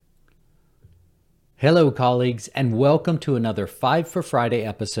Hello, colleagues, and welcome to another 5 for Friday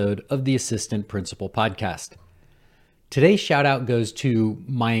episode of the Assistant Principal Podcast. Today's shout out goes to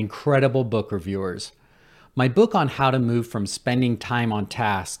my incredible book reviewers. My book on how to move from spending time on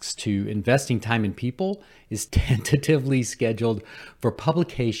tasks to investing time in people is tentatively scheduled for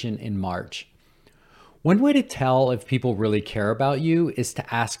publication in March. One way to tell if people really care about you is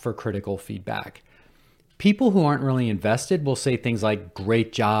to ask for critical feedback. People who aren't really invested will say things like,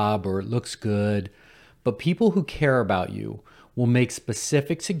 "Great job," or "It looks good." But people who care about you will make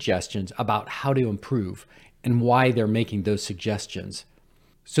specific suggestions about how to improve and why they're making those suggestions.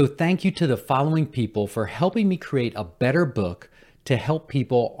 So thank you to the following people for helping me create a better book to help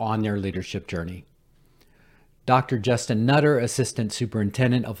people on their leadership journey. Dr. Justin Nutter, Assistant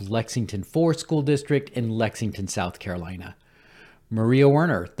Superintendent of Lexington 4 School District in Lexington, South Carolina. Maria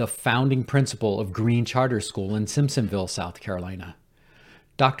Werner, the founding principal of Green Charter School in Simpsonville, South Carolina.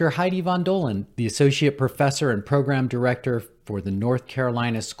 Dr. Heidi Von Dolen, the Associate Professor and Program Director for the North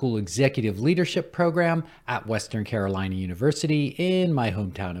Carolina School Executive Leadership Program at Western Carolina University in my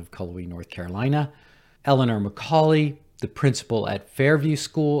hometown of Cullowhee, North Carolina. Eleanor McCauley, the Principal at Fairview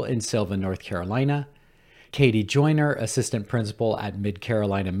School in Sylvan, North Carolina. Katie Joyner, Assistant Principal at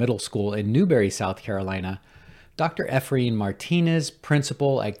Mid-Carolina Middle School in Newberry, South Carolina. Dr. Efrain Martinez,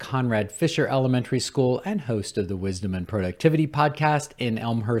 Principal at Conrad Fisher Elementary School and host of the Wisdom and Productivity Podcast in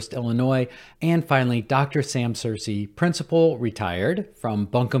Elmhurst, Illinois. And finally, Dr. Sam Searcy, Principal, retired, from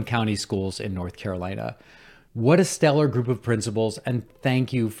Buncombe County Schools in North Carolina. What a stellar group of principals, and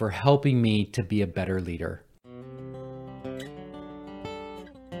thank you for helping me to be a better leader.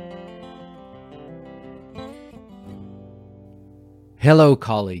 Hello,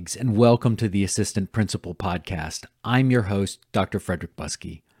 colleagues, and welcome to the Assistant Principal Podcast. I'm your host, Dr. Frederick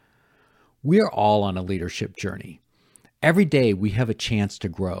Buskey. We're all on a leadership journey. Every day we have a chance to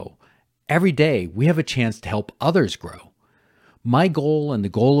grow. Every day we have a chance to help others grow. My goal and the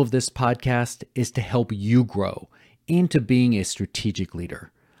goal of this podcast is to help you grow into being a strategic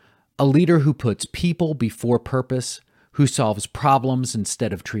leader. A leader who puts people before purpose, who solves problems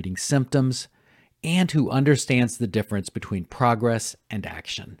instead of treating symptoms, and who understands the difference between progress and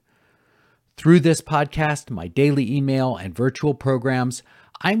action. Through this podcast, my daily email, and virtual programs,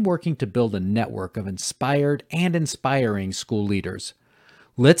 I'm working to build a network of inspired and inspiring school leaders.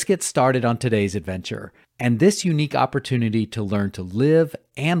 Let's get started on today's adventure and this unique opportunity to learn to live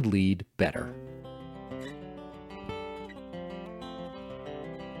and lead better.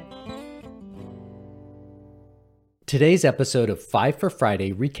 Today's episode of 5 for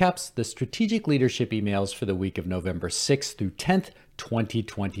Friday recaps the strategic leadership emails for the week of November 6th through 10th,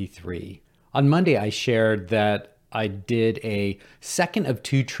 2023. On Monday, I shared that I did a second of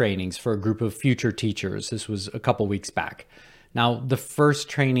 2 trainings for a group of future teachers. This was a couple weeks back. Now, the first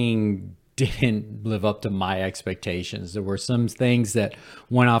training didn't live up to my expectations. There were some things that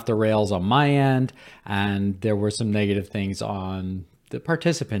went off the rails on my end, and there were some negative things on the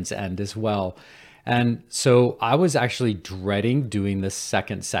participants' end as well. And so I was actually dreading doing the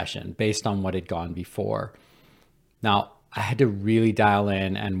second session based on what had gone before. Now, I had to really dial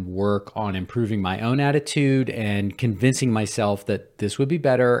in and work on improving my own attitude and convincing myself that this would be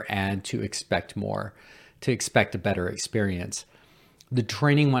better and to expect more, to expect a better experience. The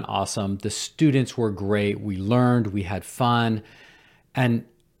training went awesome. The students were great. We learned, we had fun. And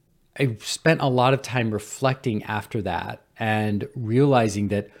I spent a lot of time reflecting after that and realizing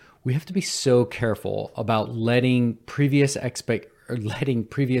that we have to be so careful about letting previous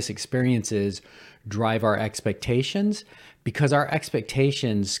experiences drive our expectations, because our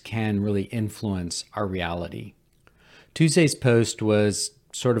expectations can really influence our reality. Tuesday's post was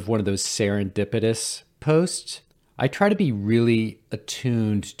sort of one of those serendipitous posts. I try to be really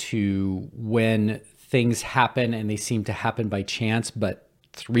attuned to when things happen and they seem to happen by chance, but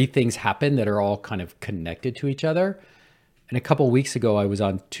 3 things happen that are all kind of connected to each other. And a couple of weeks ago, I was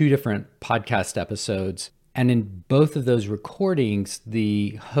on 2 different podcast episodes. And in both of those recordings,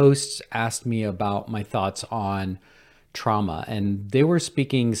 the hosts asked me about my thoughts on trauma. And they were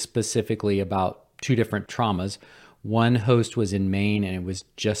speaking specifically about 2 different traumas. One host was in Maine, and it was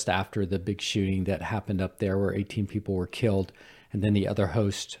just after the big shooting that happened up there where 18 people were killed. And then the other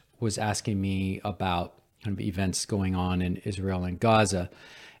host was asking me about kind of events going on in Israel and Gaza.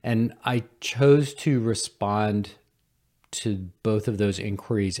 And I chose to respond to both of those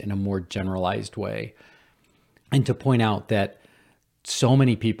inquiries in a more generalized way, and to point out that so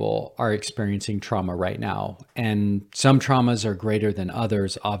many people are experiencing trauma right now, and some traumas are greater than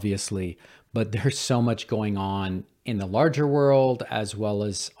others, obviously, but there's so much going on in the larger world as well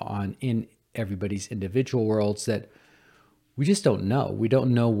as in everybody's individual worlds that we just don't know. We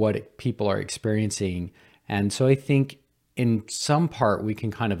don't know what people are experiencing. And so I think in some part, we can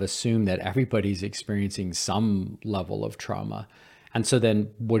kind of assume that everybody's experiencing some level of trauma. And so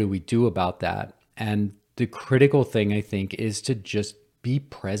then what do we do about that? And the critical thing, I think, is to just be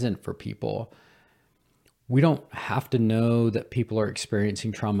present for people. We don't have to know that people are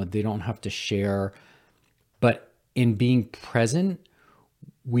experiencing trauma. They don't have to share. But in being present,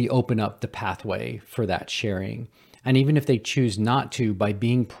 we open up the pathway for that sharing. And even if they choose not to, by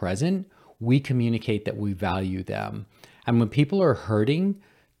being present, we communicate that we value them. And when people are hurting,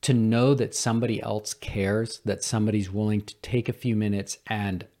 to know that somebody else cares, that somebody's willing to take a few minutes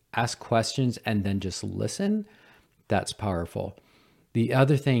and ask questions and then just listen, that's powerful. The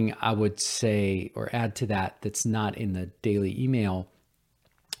other thing I would say or add to that that's not in the daily email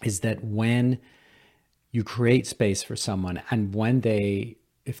is that when you create space for someone and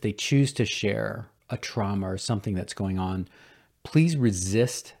if they choose to share a trauma or something that's going on, please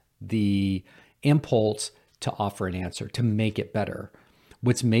resist the impulse to offer an answer, to make it better.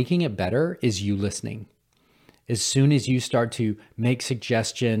 What's making it better is you listening. As soon as you start to make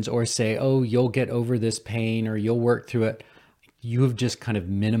suggestions or say, oh, you'll get over this pain or you'll work through it, you have just kind of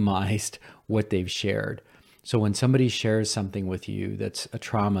minimized what they've shared. So when somebody shares something with you that's a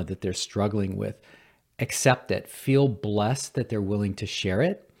trauma that they're struggling with, accept it. Feel blessed that they're willing to share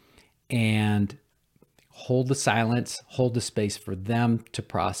it, and hold the silence, hold the space for them to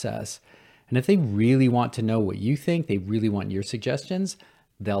process. And if they really want to know what you think, they really want your suggestions,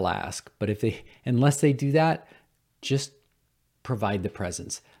 they'll ask. But unless they do that, just provide the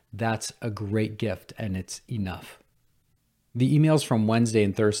presence. That's a great gift, and it's enough. The emails from Wednesday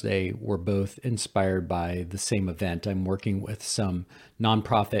and Thursday were both inspired by the same event. I'm working with some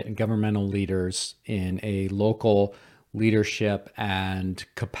nonprofit and governmental leaders in a local leadership and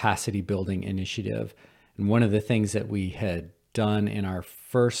capacity building initiative. And one of the things that we had done in our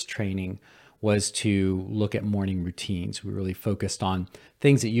first training was to look at morning routines. We really focused on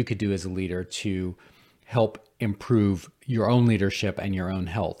things that you could do as a leader to help improve your own leadership and your own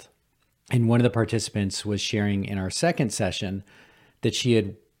health. And one of the participants was sharing in our second session that she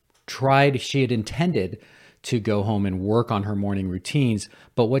had intended to go home and work on her morning routines.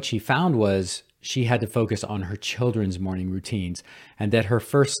 But what she found was she had to focus on her children's morning routines, and that her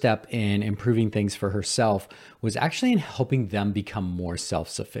first step in improving things for herself was actually in helping them become more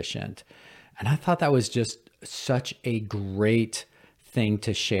self-sufficient. And I thought that was just such a great thing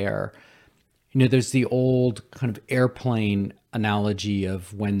to share. There's the old kind of airplane analogy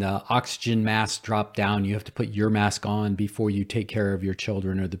of when the oxygen masks drop down, you have to put your mask on before you take care of your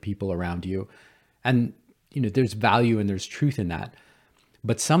children or the people around you. And, there's value and there's truth in that.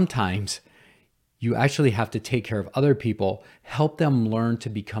 But sometimes you actually have to take care of other people, help them learn to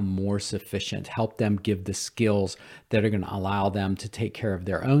become more sufficient, help them give the skills that are going to allow them to take care of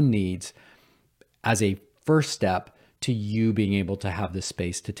their own needs as a first step to you being able to have the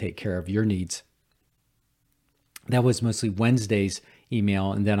space to take care of your needs. That was mostly Wednesday's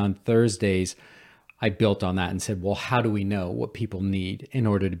email. And then on Thursdays, I built on that and said, well, how do we know what people need in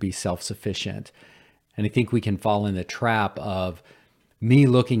order to be self-sufficient? And I think we can fall in the trap of me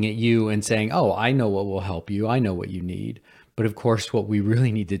looking at you and saying, oh, I know what will help you. I know what you need. But of course, what we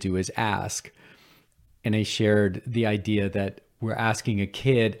really need to do is ask. And I shared the idea that we're asking a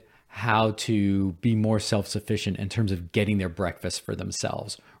kid how to be more self-sufficient in terms of getting their breakfast for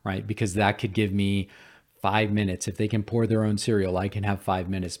themselves, right? Because that could give me 5 minutes. If they can pour their own cereal, I can have 5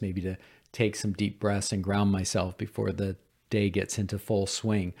 minutes maybe to take some deep breaths and ground myself before the day gets into full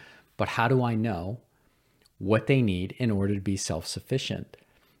swing. But how do I know what they need in order to be self-sufficient?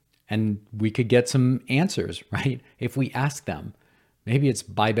 And we could get some answers, right? If we ask them, maybe it's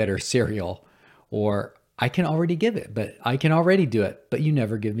buy better cereal, or I can already give it, but I can already do it, but you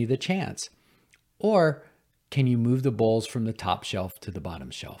never give me the chance. Or can you move the bowls from the top shelf to the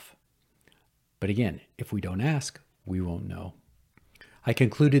bottom shelf? But again, if we don't ask, we won't know. I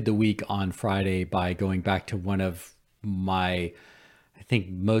concluded the week on Friday by going back to one of my, I think,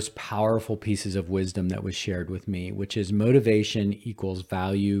 most powerful pieces of wisdom that was shared with me, which is motivation equals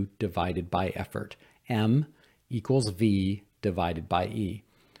value divided by effort. M equals V divided by E.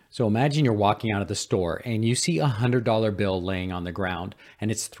 So imagine you're walking out of the store and you see a $100 bill laying on the ground and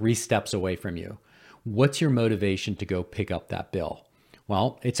it's 3 steps away from you. What's your motivation to go pick up that bill?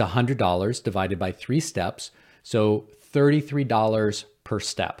 Well, it's $100 divided by 3 steps, so $33 per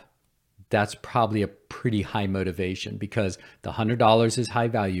step. That's probably a pretty high motivation because the $100 is high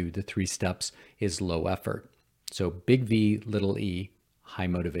value, the 3 steps is low effort. So big V, little e, high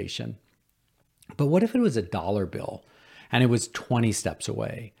motivation. But what if it was a dollar bill and it was 20 steps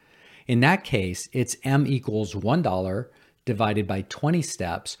away? In that case, it's M equals $1 divided by 20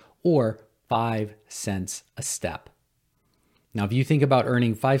 steps, or 5 cents a step. Now, if you think about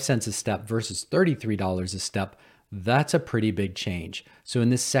earning 5 cents a step versus $33 a step, that's a pretty big change. So in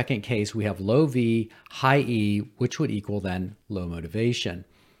this second case, we have low V, high E, which would equal then low motivation.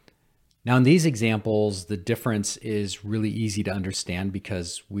 Now, in these examples, the difference is really easy to understand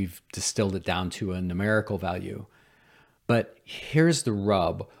because we've distilled it down to a numerical value. But here's the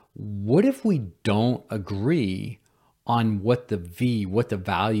rub. What if we don't agree on what the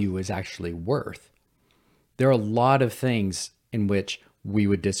value is actually worth? There are a lot of things in which we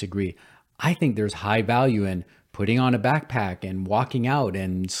would disagree. I think there's high value in putting on a backpack and walking out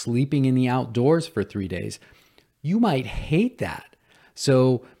and sleeping in the outdoors for 3 days. You might hate that.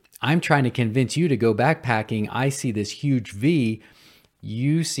 So I'm trying to convince you to go backpacking. I see this huge V.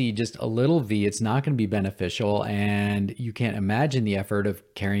 You see just a little V. It's not going to be beneficial, and you can't imagine the effort of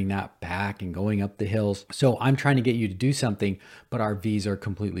carrying that back and going up the hills. So I'm trying to get you to do something, but our V's are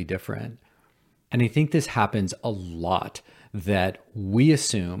completely different. And I think this happens a lot, that we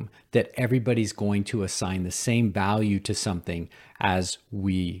assume that everybody's going to assign the same value to something as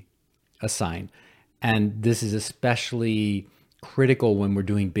we assign. And this is especially critical when we're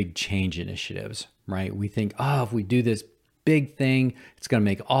doing big change initiatives, right? We think, oh, if we do this big thing, it's going to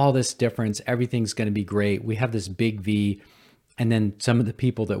make all this difference. Everything's going to be great. We have this big V. And then some of the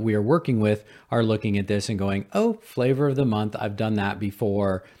people that we are working with are looking at this and going, oh, flavor of the month. I've done that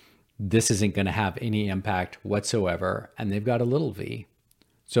before. This isn't going to have any impact whatsoever. And they've got a little V.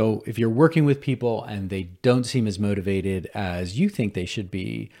 So if you're working with people and they don't seem as motivated as you think they should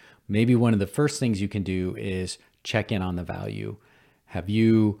be, maybe one of the first things you can do is check in on the value. Have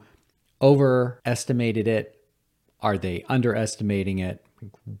you overestimated it? Are they underestimating it?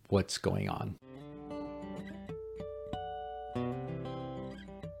 What's going on?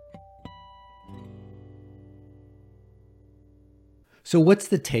 So what's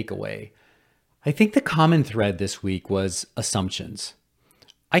the takeaway? I think the common thread this week was assumptions.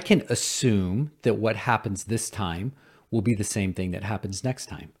 I can assume that what happens this time will be the same thing that happens next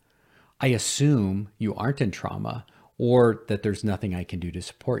time. I assume you aren't in trauma or that there's nothing I can do to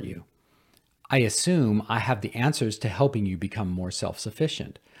support you. I assume I have the answers to helping you become more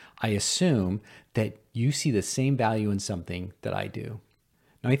self-sufficient. I assume that you see the same value in something that I do.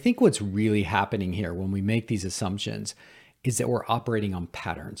 Now, I think what's really happening here when we make these assumptions is that we're operating on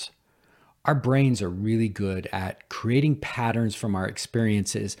patterns. Our brains are really good at creating patterns from our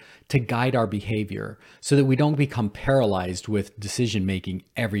experiences to guide our behavior so that we don't become paralyzed with decision-making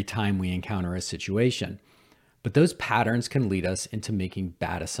every time we encounter a situation. But those patterns can lead us into making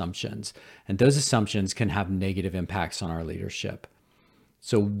bad assumptions, and those assumptions can have negative impacts on our leadership.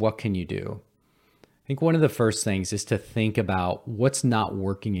 So what can you do? I think one of the first things is to think about what's not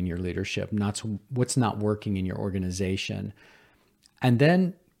working in your leadership, not what's not working in your organization. And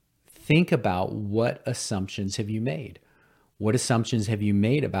then think about what assumptions have you made? What assumptions have you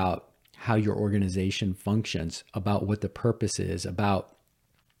made about how your organization functions, about what the purpose is, about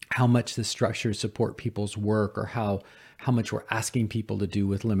how much the structures support people's work, or how much we're asking people to do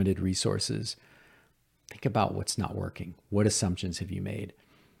with limited resources? Think about what's not working. What assumptions have you made?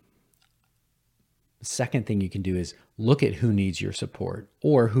 The second thing you can do is look at who needs your support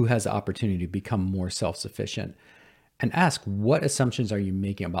or who has the opportunity to become more self-sufficient, and ask, what assumptions are you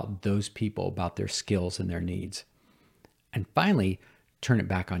making about those people, about their skills and their needs? And finally, turn it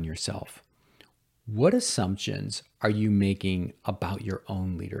back on yourself. What assumptions are you making about your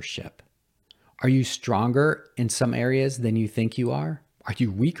own leadership? Are you stronger in some areas than you think you are? Are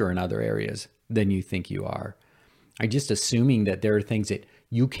you weaker in other areas than you think you are? Are you just assuming that there are things that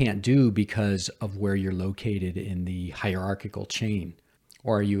you can't do because of where you're located in the hierarchical chain?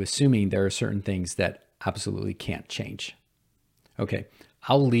 Or are you assuming there are certain things that absolutely can't change? Okay,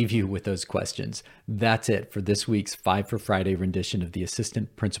 I'll leave you with those questions. That's it for this week's 5 for Friday rendition of the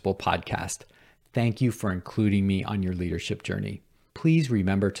Assistant Principal Podcast. Thank you for including me on your leadership journey. Please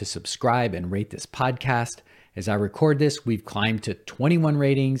remember to subscribe and rate this podcast. As I record this, we've climbed to 21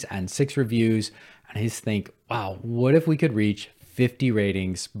 ratings and 6 reviews. And I just think, wow, what if we could reach 50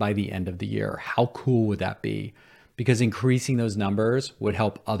 ratings by the end of the year? How cool would that be? Because increasing those numbers would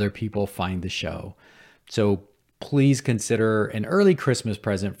help other people find the show. So please consider an early Christmas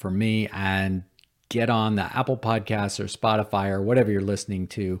present for me and get on the Apple Podcasts or Spotify or whatever you're listening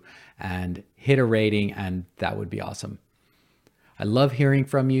to and hit a rating, and that would be awesome. I love hearing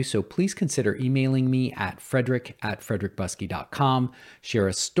from you, so please consider emailing me at frederick@frederickbuskey.com. Share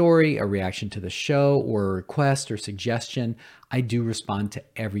a story, a reaction to the show, or a request or suggestion. I do respond to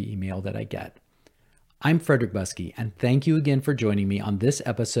every email that I get. I'm Frederick Buskey, and thank you again for joining me on this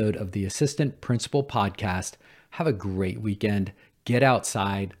episode of the Assistant Principal Podcast, Have a great weekend. Get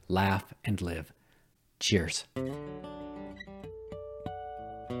outside, laugh, and live. Cheers.